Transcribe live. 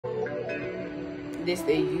This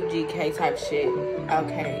the UGK type shit.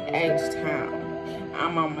 Okay, H-Town.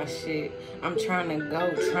 I'm on my shit. I'm trying to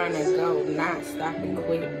go, not stop and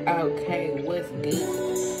quit. Okay, what's good?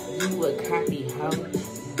 You a copy hoe.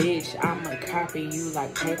 Bitch, I'ma copy you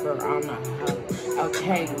like paper on a hoe.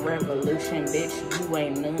 Okay, revolution, bitch, you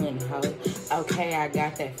ain't none, hoe. Okay, I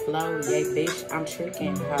got that flow, yeah, bitch, I'm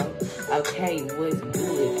tricking, hoe. Okay, what's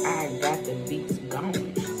good? I got the beats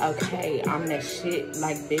going. Okay, I'm that shit,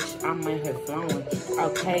 like, bitch, I'm in here flowing.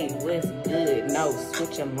 Okay, what's good? No,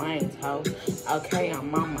 switching lanes, hoe. Okay,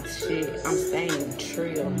 I'm on my shit, I'm staying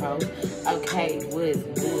trill, hoe. Okay, what's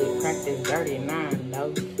good? Practice dirty 9,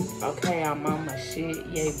 though. Okay, I'm on my shit,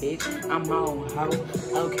 yeah, bitch, I'm on, ho.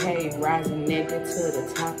 Okay, rising nigga to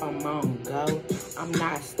the top, I'm on go. I'm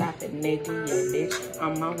not stopping, nigga, yeah, bitch,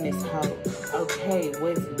 I'm on this hoe. Okay,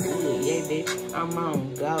 what's good, yeah, bitch, I'm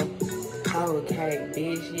on go. Okay,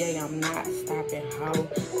 bitch, yeah, I'm not stopping, ho.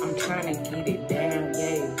 I'm trying to get it down,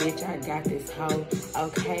 yeah, bitch, I got this hoe.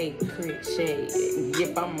 Okay, crit shit,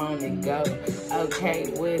 yep, I'm on the go.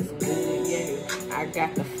 Okay, what's good, yeah, I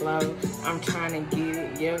got the flow. I'm trying to get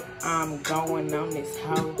it, yep, I'm going on this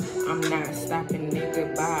hoe. I'm not stopping,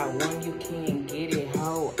 nigga, buy one, you can't get it,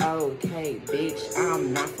 ho. Okay, bitch,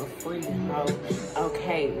 I'm not for free, ho.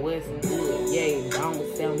 Okay, what's good, yeah,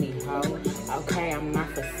 don't sell me, ho. Okay, I'm not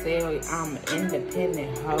for sale, I'm an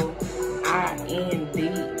independent hoe.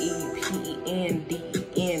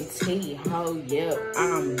 INDEPENDENT hoe, yep,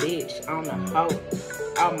 I'm bitch on the hoe.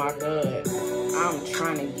 Oh my god, I'm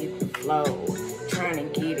trying to get the flow, trying to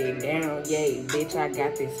get it down, yeah, bitch, I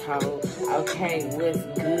got this hoe. Okay, what's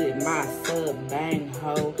good, my sub bang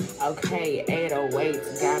hoe. Okay,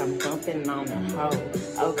 808s, got them thumping on the hoe.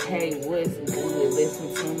 Okay, what's good,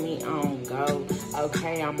 listen to me on go.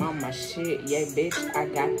 Okay, I'm on my shit, yeah, bitch, I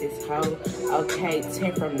got this hoe. Okay,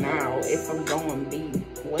 10 from now, if I'm going be,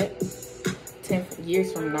 what? 10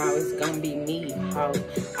 years from now, it's gonna be me, ho.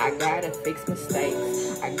 I gotta fix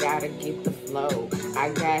mistakes, I gotta get the flow.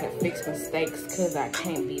 I gotta fix mistakes, cause I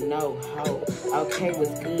can't be no hoe. Okay,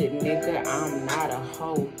 what's good, nigga, I'm not a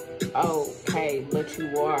hoe. Okay, but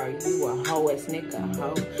you are, you a hoe-ass nigga,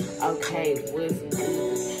 hoe. Okay, what's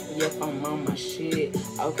good? Yep, I'm on my shit.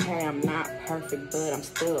 Okay, I'm not perfect, but I'm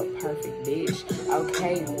still a perfect bitch.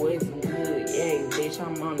 Okay, what's good? Yeah, bitch,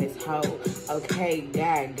 I'm on this hoe. Okay,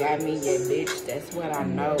 God got me, yeah, bitch, that's what I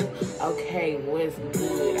know. Okay, what's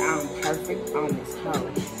good? I'm perfect on this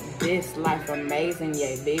hoe. This life amazing,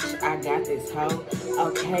 yeah, bitch, I got this hoe.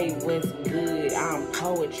 Okay, what's good? I'm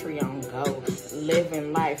poetry on go.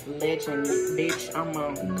 Living life legend, bitch, I'm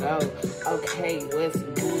on go. Okay, what's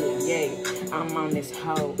good? Yeah, I'm on this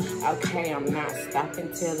hoe. Okay, I'm not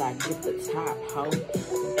stopping till I get the top, hoe.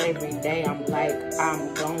 Every day I'm like,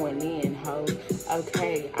 I'm going in, hoe.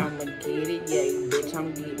 Okay, I'ma get it, yeah, bitch,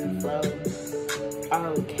 I'm getting flow.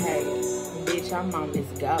 Okay, bitch, I'm on this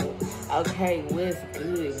go. Okay, what's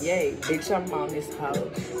good? Yay, bitch, I'm on this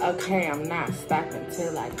hoe. Okay, I'm not stopping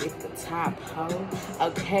till I get the top, hoe.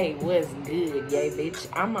 Okay, what's good? Yay, bitch,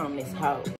 I'm on this hoe.